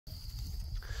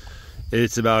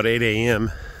It's about 8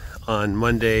 a.m. on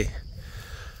Monday,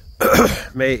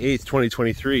 May 8th,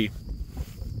 2023.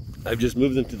 I've just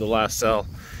moved them to the last cell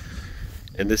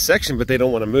in this section, but they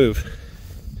don't want to move.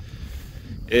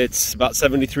 It's about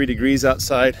 73 degrees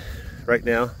outside right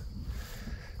now.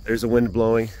 There's a wind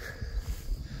blowing,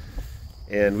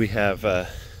 and we have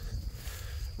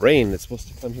rain that's supposed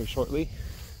to come here shortly.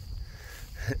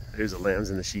 There's the lambs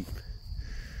and the sheep.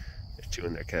 They're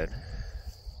chewing their cud.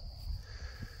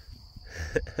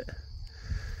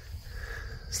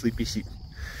 Sleepy sheep.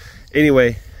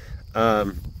 Anyway,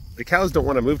 the cows don't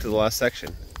want to move to the last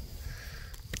section.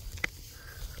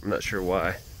 I'm not sure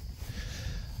why.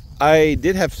 I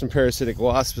did have some parasitic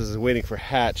wasps as I was waiting for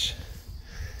hatch,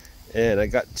 and I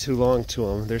got too long to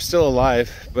them. They're still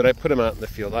alive, but I put them out in the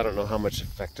field. I don't know how much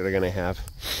effect they're going to have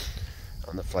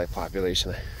on the fly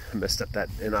population. I messed up that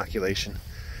inoculation.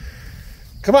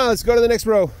 Come on, let's go to the next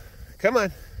row. Come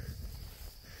on.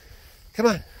 Come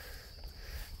on.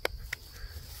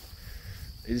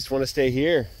 They just want to stay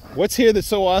here. What's here that's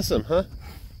so awesome, huh?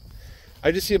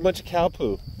 I just see a bunch of cow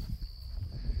poo.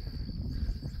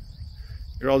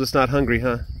 You're all just not hungry,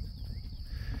 huh?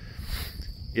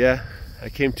 Yeah, I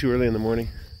came too early in the morning.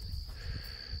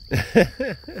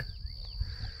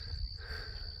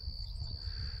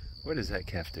 What is that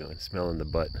calf doing? Smelling the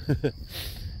butt.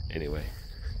 Anyway.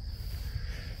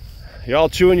 Y'all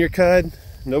chewing your cud?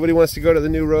 Nobody wants to go to the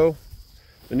new row?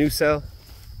 The new cell?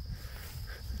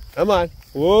 Come on.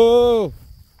 Whoa!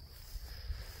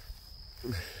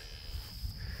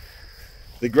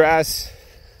 The grass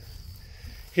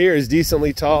here is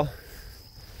decently tall,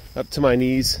 up to my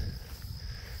knees.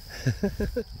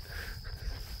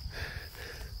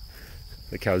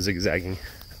 The cow zigzagging.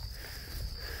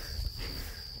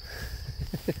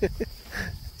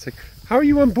 It's like, how are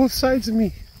you on both sides of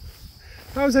me?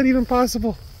 How is that even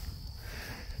possible?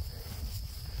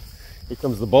 Here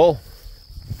comes the bull.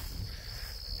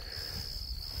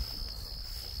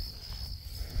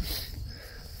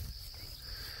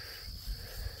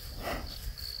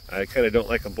 I kind of don't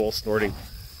like a bull snorting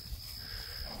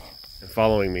and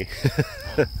following me.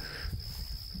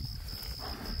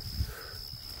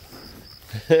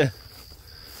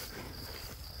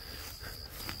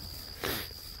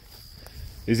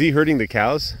 Is he hurting the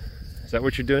cows? Is that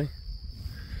what you're doing?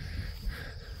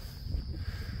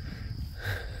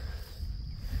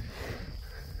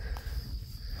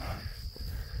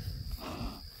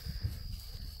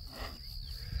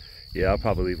 Yeah, I'll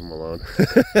probably leave him alone.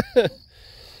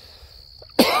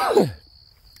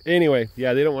 Anyway,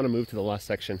 yeah, they don't want to move to the last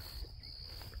section.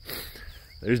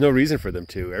 There's no reason for them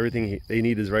to. Everything they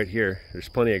need is right here. There's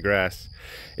plenty of grass.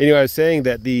 Anyway, I was saying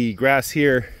that the grass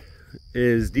here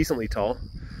is decently tall,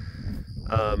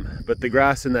 but the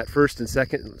grass in that first and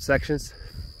second sections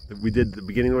that we did the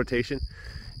beginning rotation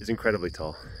is incredibly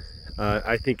tall.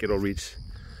 I think it'll reach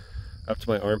up to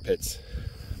my armpits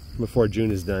before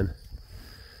June is done.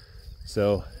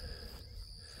 So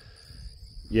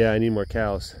yeah, I need more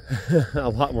cows. A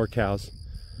lot more cows.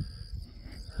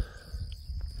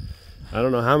 I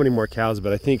don't know how many more cows,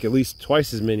 but I think at least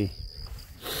twice as many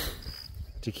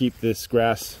to keep this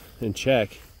grass in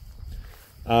check.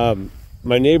 My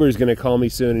neighbor is going to call me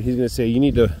soon, and he's going to say, you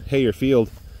need to hay your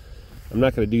field. I'm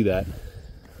not going to do that.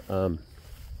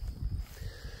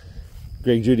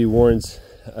 Greg Judy warns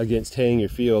against haying your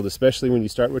field, especially when you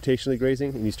start rotationally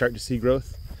grazing and you start to see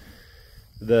growth.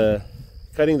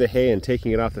 Cutting the hay and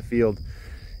taking it off the field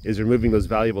is removing those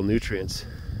valuable nutrients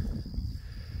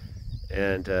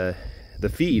and the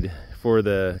feed for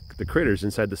the critters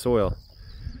inside the soil.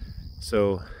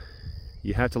 So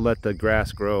you have to let the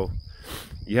grass grow.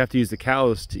 You have to use the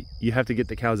cows you have to get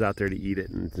the cows out there to eat it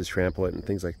and to trample it and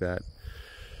things like that.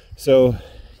 So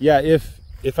yeah,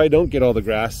 if I don't get all the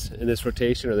grass in this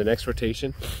rotation or the next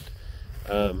rotation,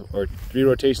 or 3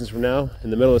 rotations from now,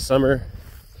 in the middle of summer,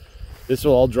 this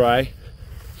will all dry,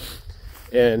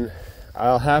 and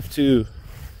I'll have to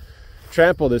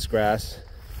trample this grass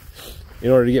in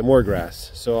order to get more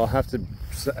grass. So I'll have to,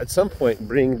 at some point,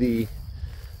 bring the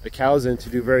cows in to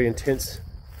do very intense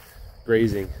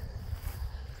grazing,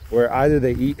 where either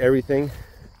they eat everything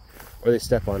or they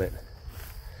step on it.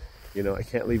 You know, I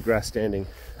can't leave grass standing.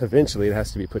 Eventually it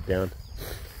has to be put down.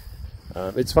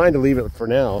 It's fine to leave it for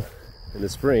now in the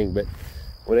spring, but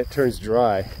when it turns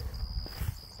dry,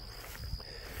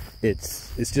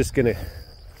 it's just gonna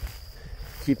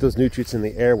keep those nutrients in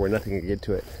the air where nothing can get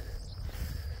to it.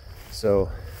 So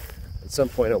at some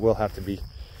point it will have to be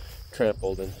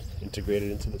trampled and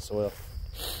integrated into the soil.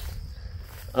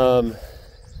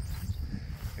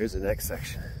 Here's the next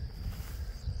section.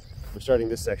 We're starting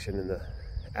this section in the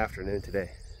afternoon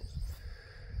today.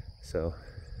 So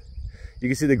You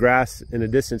can see the grass in the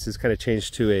distance has kind of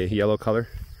changed to a yellow color.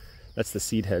 That's the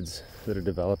seed heads that are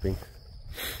developing.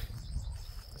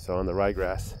 So on the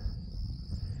ryegrass,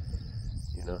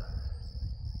 you know.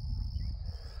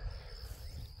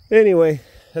 Anyway,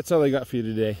 that's all I got for you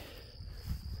today.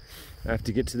 I have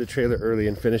to get to the trailer early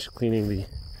and finish cleaning the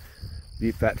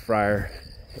deep fat fryer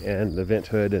and the vent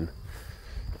hood and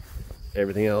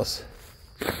everything else.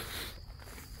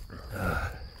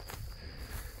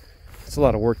 It's a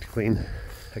lot of work to clean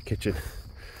a kitchen.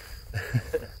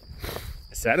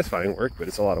 It's satisfying work, but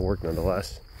it's a lot of work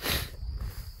nonetheless.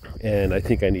 And I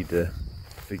think I need to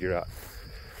figure out,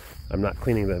 I'm not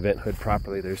cleaning the vent hood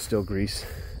properly. There's still grease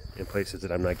in places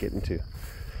that I'm not getting to.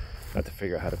 I have to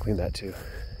figure out how to clean that too.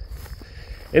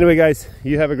 Anyway guys,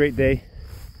 you have a great day.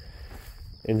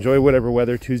 Enjoy whatever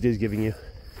weather Tuesday's giving you.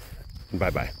 And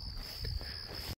bye-bye.